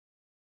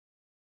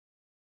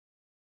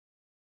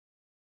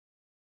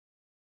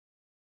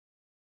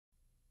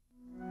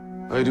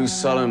I do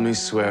solemnly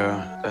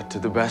swear that to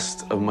the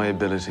best of my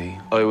ability,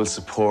 I will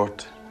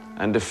support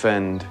and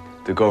defend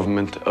the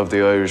government of the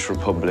Irish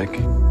Republic.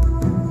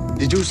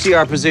 Did you see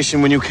our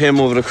position when you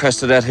came over the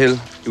crest of that hill?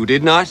 You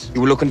did not?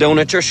 You were looking down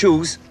at your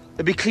shoes?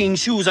 There'd be clean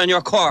shoes on your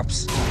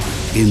corpse.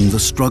 In the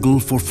struggle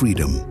for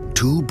freedom,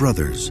 two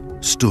brothers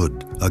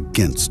stood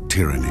against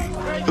tyranny.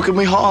 Look at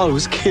my Hall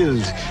was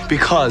killed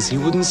because he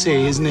wouldn't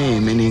say his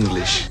name in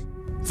English.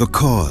 The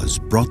cause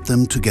brought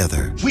them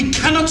together. We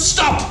cannot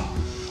stop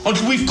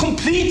until we've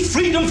complete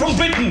freedom from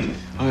Britain.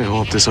 I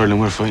hope this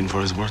Ireland we're fighting for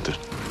is worth it.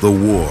 The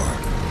war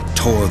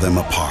tore them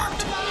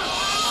apart.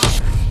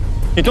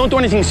 You don't do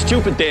anything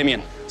stupid,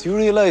 Damien. Do you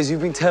realise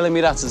you've been telling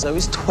me that since I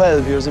was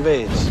 12 years of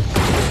age?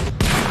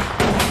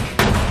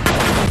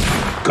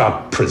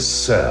 God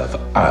preserve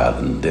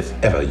Ireland if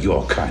ever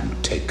your kind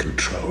would take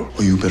control.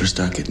 Well, you better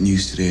start getting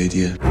used to the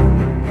idea.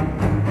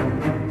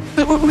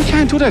 We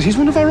can't do that. He's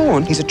one of our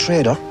own. He's a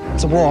traitor.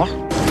 It's a war.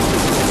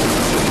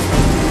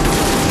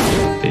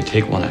 They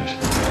take one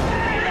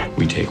out.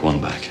 We take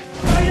one back.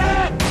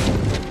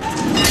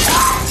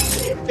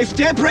 If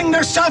they bring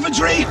their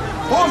savagery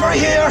over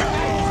here,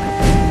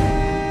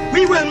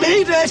 we will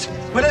meet it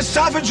with a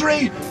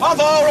savagery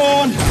of our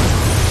own.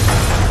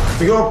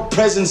 Your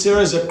presence here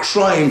is a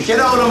crime. Get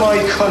out of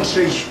my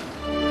country.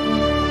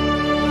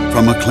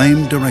 From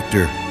acclaimed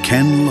director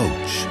Ken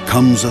Loach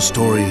comes a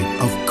story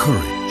of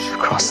courage.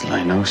 Across the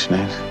line now,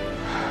 Sinead.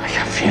 I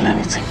can't feel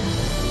anything.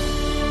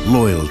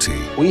 Loyalty.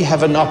 We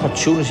have an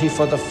opportunity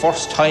for the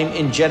first time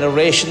in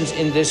generations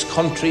in this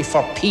country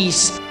for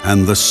peace.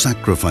 And the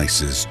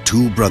sacrifices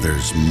two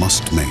brothers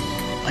must make.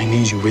 I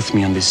need you with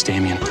me on this,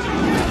 Damien.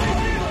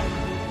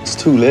 It's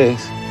too late.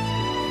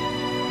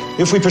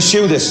 If we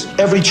pursue this,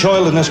 every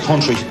child in this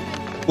country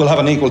will have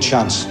an equal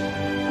chance.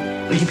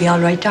 Will you be all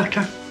right,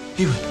 Doctor?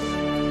 He will.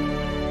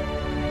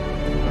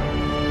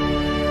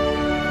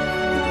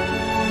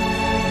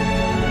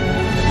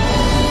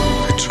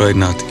 I tried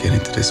not to get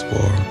into this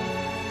war,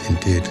 and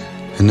did.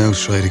 And now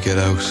try to get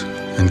out,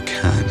 and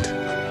can't.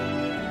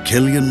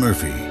 Cillian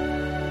Murphy.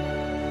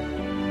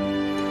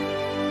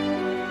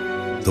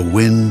 The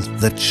wind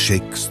that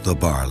shakes the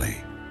barley.